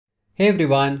Hey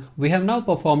everyone, we have now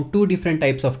performed two different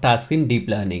types of tasks in deep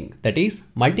learning, that is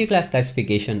multi-class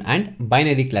classification and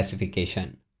binary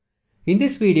classification. In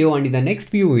this video and in the next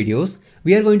few videos,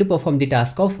 we are going to perform the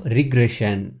task of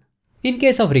regression. In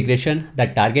case of regression, the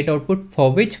target output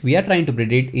for which we are trying to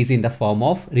predict is in the form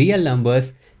of real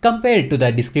numbers compared to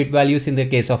the discrete values in the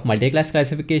case of multi-class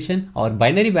classification or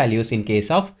binary values in case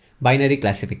of binary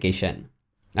classification.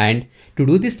 And to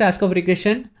do this task of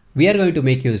regression, we are going to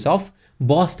make use of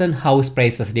Boston house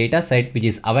prices dataset, which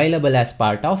is available as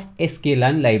part of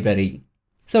sklearn library.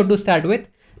 So to start with,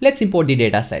 let's import the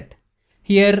dataset.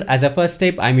 Here as a first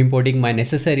step, I'm importing my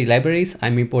necessary libraries.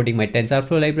 I'm importing my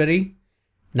Tensorflow library,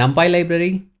 NumPy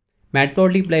library,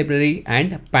 Matplotlib library,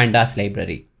 and Pandas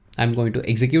library. I'm going to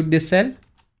execute this cell.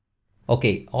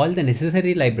 Okay, all the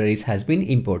necessary libraries has been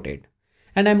imported.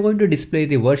 And I'm going to display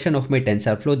the version of my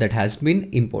TensorFlow that has been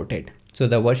imported. So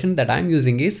the version that I'm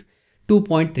using is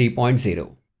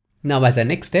 2.3.0. Now as a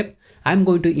next step, I'm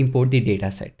going to import the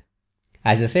dataset.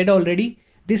 As I said already,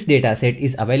 this dataset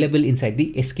is available inside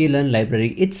the sklearn library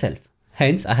itself.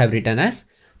 Hence, I have written as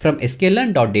from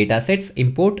sklearn.datasets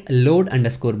import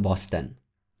load_Boston.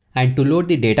 And to load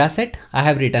the dataset, I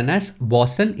have written as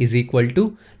Boston is equal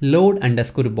to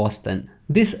load_Boston.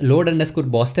 This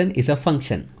load_Boston is a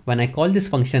function. When I call this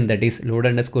function, that is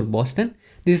load_Boston,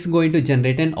 this is going to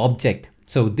generate an object.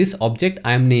 So this object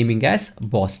I am naming as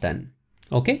Boston.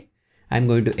 Okay, I'm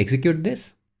going to execute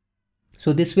this.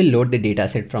 So this will load the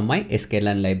dataset from my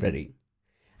sklearn library.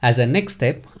 As a next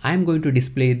step, I'm going to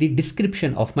display the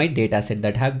description of my dataset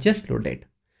that I have just loaded.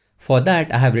 For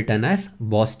that, I have written as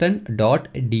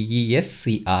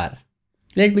boston.descr.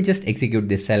 Let me just execute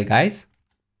this cell, guys.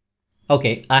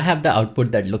 Okay, I have the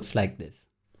output that looks like this.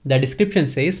 The description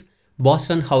says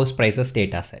Boston house prices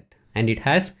dataset, and it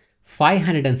has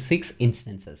 506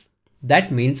 instances.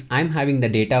 That means I'm having the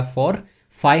data for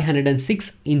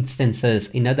 506 instances.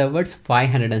 In other words,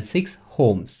 506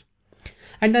 homes.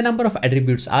 And the number of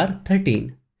attributes are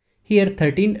 13. Here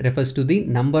 13 refers to the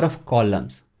number of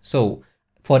columns. So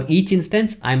for each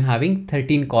instance, I'm having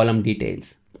 13 column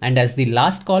details. And as the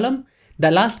last column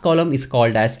is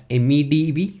called as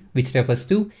MEDV, which refers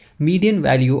to median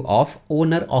value of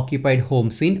owner occupied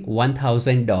homes in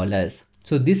 $1,000.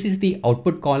 So this is the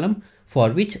output column for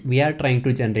which we are trying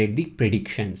to generate the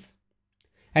predictions.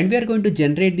 And we are going to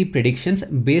generate the predictions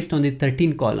based on the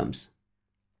 13 columns.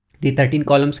 The 13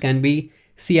 columns can be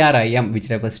CRIM, which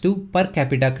refers to per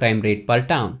capita crime rate per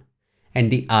town.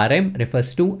 And the RM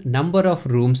refers to number of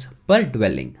rooms per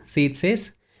dwelling. See, it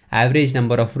says average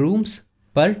number of rooms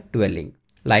per dwelling.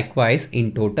 Likewise,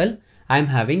 in total, I'm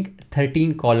having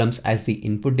 13 columns as the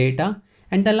input data.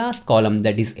 And the last column,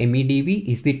 that is MEDV,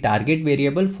 is the target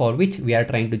variable for which we are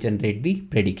trying to generate the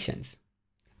predictions.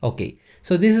 Okay,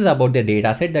 so this is about the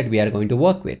data set that we are going to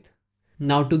work with.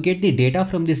 Now to get the data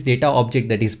from this data object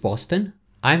that is Boston,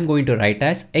 I'm going to write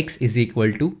as x is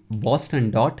equal to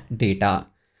boston.data.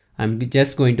 I'm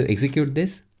just going to execute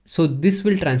this. So this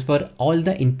will transfer all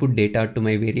the input data to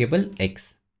my variable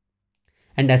x.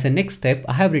 And as a next step,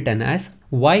 I have written as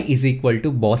y is equal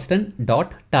to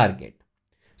boston.target.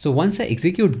 So once I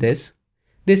execute this,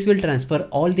 this will transfer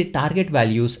all the target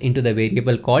values into the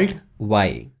variable called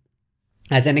y.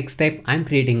 As a next step, I'm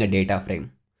creating a data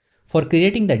frame. For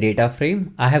creating the data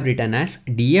frame, I have written as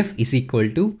df is equal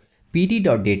to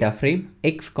pd.dataframe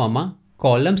x,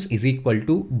 columns is equal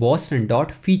to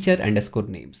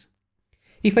boston.feature_names.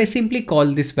 If I simply call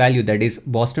this value, that is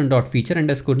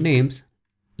boston.feature_names,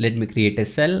 let me create a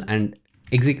cell and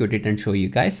execute it and show you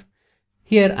guys.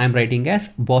 Here I'm writing as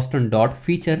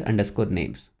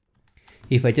boston.feature_names.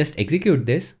 If I just execute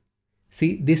this,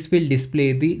 see, this will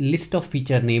display the list of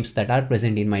feature names that are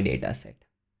present in my data set.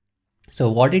 So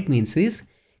what it means is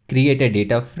create a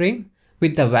data frame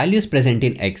with the values present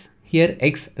in X. Here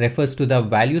X refers to the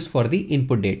values for the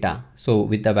input data. So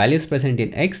with the values present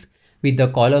in X with the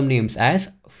column names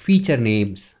as feature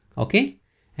names. Okay.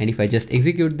 And if I just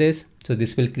execute this, so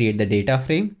this will create the data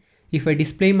frame. If I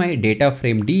display my data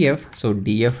frame df, so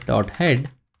df.head,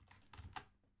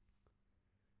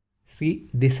 see,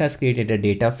 this has created a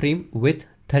data frame with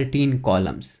 13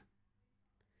 columns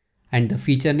and the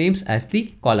feature names as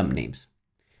the column names.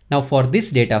 Now for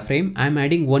this data frame, I'm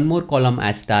adding one more column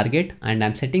as target and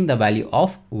I'm setting the value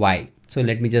of y. So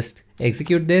let me just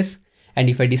execute this. And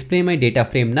if I display my data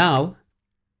frame now,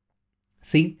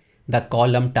 see, the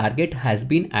column target has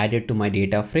been added to my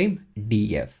data frame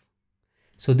df.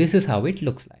 So this is how it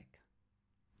looks like.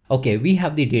 Okay, we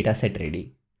have the data set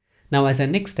ready. Now as a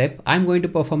next step, I'm going to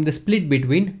perform the split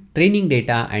between training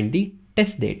data and the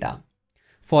test data.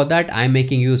 For that, I'm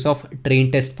making use of train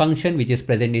test function, which is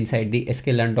present inside the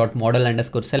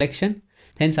sklearn.model_selection.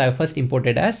 Hence, I have first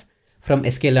imported as from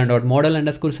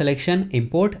sklearn.model_selection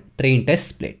import train test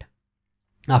split.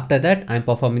 After that, I'm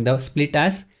performing the split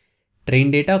as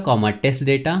train data, test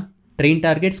data, train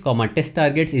targets, test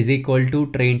targets is equal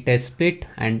to train test split,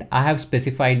 and I have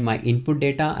specified my input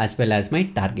data as well as my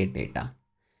target data.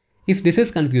 If this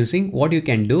is confusing, what you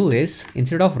can do is,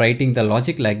 instead of writing the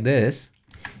logic like this,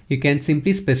 you can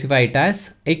simply specify it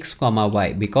as x,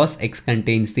 y, because x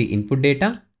contains the input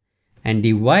data and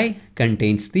the y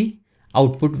contains the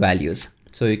output values.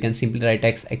 So you can simply write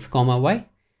x, y,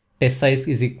 test size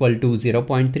is equal to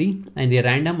 0.3 and the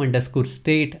random underscore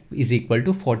state is equal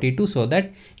to 42, so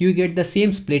that you get the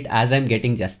same split as I'm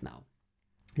getting just now.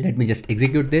 Let me just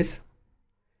execute this.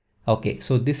 Okay,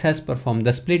 so this has performed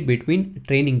the split between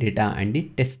training data and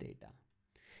the test data.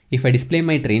 If I display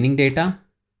my training data,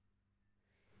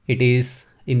 it is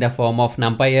in the form of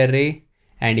NumPy array.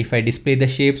 And if I display the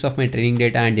shapes of my training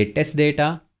data and the test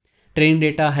data, training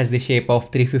data has the shape of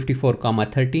 354,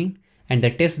 13, and the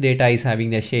test data is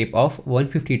having the shape of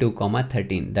 152,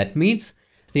 13. That means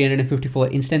 354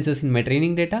 instances in my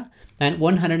training data and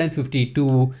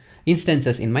 152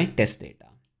 instances in my test data.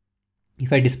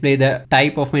 If I display the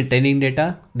type of my training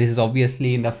data, this is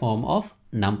obviously in the form of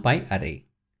NumPy array.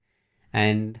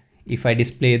 And if I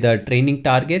display the training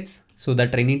targets, so the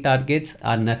training targets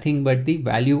are nothing but the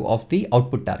value of the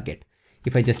output target.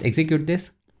 If I just execute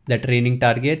this, the training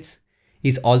targets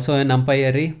is also a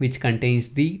NumPy array which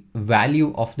contains the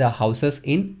value of the houses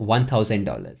in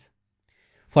 $1,000.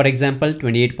 For example,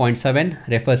 28.7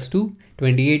 refers to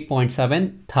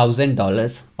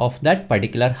 $28,700 of that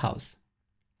particular house.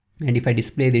 And if I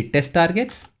display the test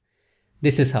targets,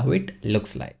 this is how it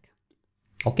looks like.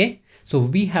 Okay, so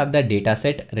we have the data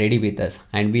set ready with us,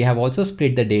 and we have also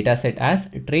split the data set as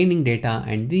training data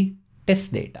and the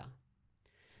test data.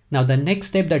 Now the next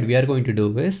step that we are going to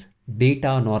do is data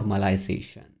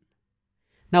normalization.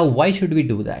 Now why should we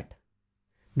do that?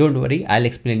 Don't worry, I'll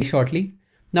explain shortly.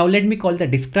 Now let me call the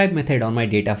describe method on my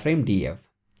data frame df.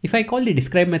 If I call the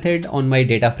describe method on my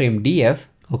data frame df,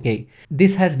 okay,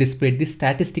 this has displayed the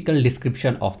statistical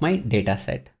description of my data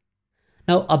set.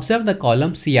 Now observe the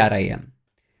column CRIM,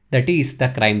 that is the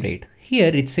crime rate.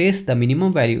 Here it says the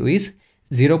minimum value is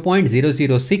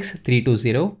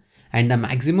 0.006320 and the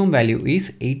maximum value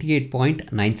is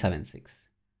 88.976.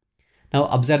 Now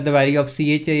observe the value of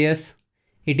CHIS.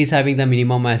 It is having the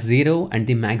minimum as 0 and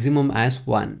the maximum as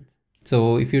 1.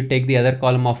 So if you take the other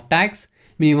column of tax,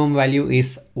 minimum value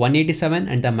is 187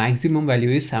 and the maximum value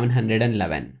is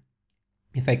 711.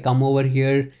 If I come over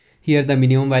here the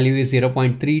minimum value is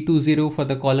 0.320 for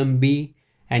the column B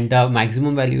and the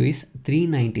maximum value is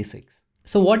 396.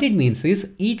 So what it means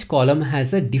is each column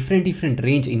has a different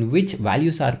range in which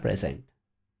values are present.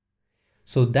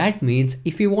 So that means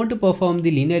if we want to perform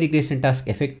the linear regression task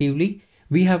effectively,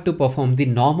 we have to perform the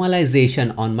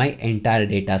normalization on my entire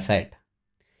data set.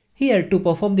 Here to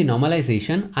perform the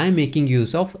normalization, I am making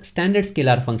use of standard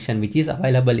scalar function which is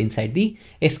available inside the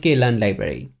sklearn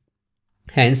library.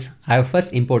 Hence, I have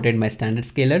first imported my standard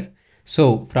scalar.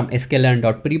 So from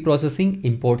sklearn.preprocessing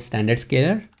import standard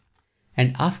scalar.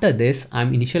 And after this,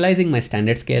 I'm initializing my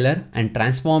standard scalar and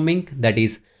transforming, that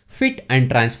is fit and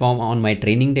transform on my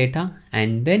training data.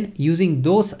 And then using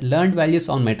those learned values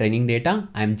on my training data,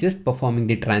 I'm just performing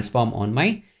the transform on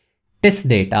my test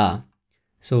data.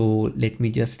 So let me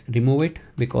just remove it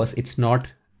because it's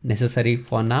not necessary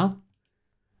for now.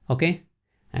 Okay.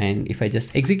 And if I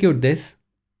just execute this,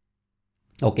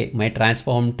 okay, my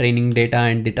transform training data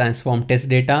and the transform test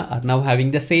data are now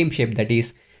having the same shape, that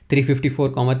is 354,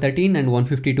 13 and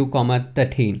 152,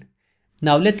 13.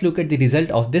 Now let's look at the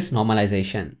result of this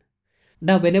normalization.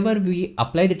 Now, whenever we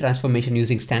apply the transformation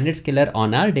using standard scalar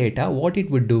on our data, what it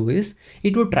would do is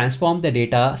it would transform the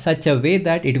data such a way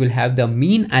that it will have the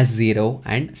mean as 0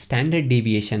 and standard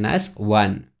deviation as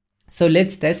 1. So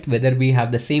let's test whether we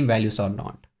have the same values or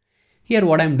not. Here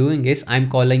what I'm doing is I'm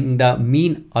calling the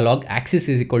mean along axis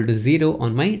is equal to 0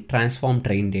 on my transform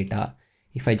train data.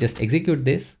 If I just execute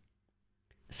this,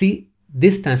 see,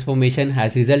 this transformation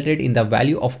has resulted in the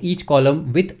value of each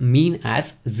column with mean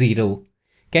as 0.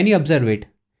 Can you observe it?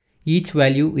 Each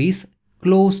value is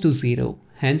close to 0.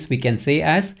 Hence we can say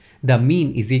as the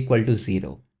mean is equal to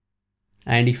 0.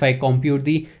 And if I compute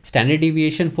the standard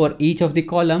deviation for each of the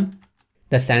column,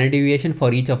 the standard deviation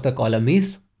for each of the column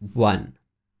is 1.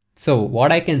 So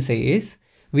what I can say is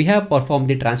we have performed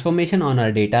the transformation on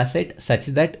our data set such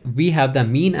that we have the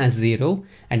mean as 0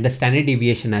 and the standard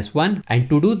deviation as 1. And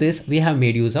to do this, we have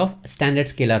made use of standard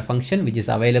scalar function which is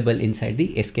available inside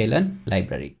the sklearn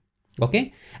library.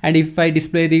 Okay. And if I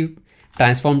display the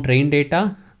transform train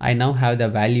data, I now have the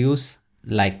values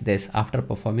like this after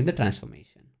performing the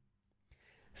transformation.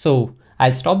 So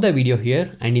I'll stop the video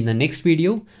here, and in the next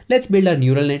video, let's build a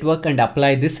neural network and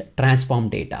apply this transform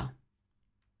data.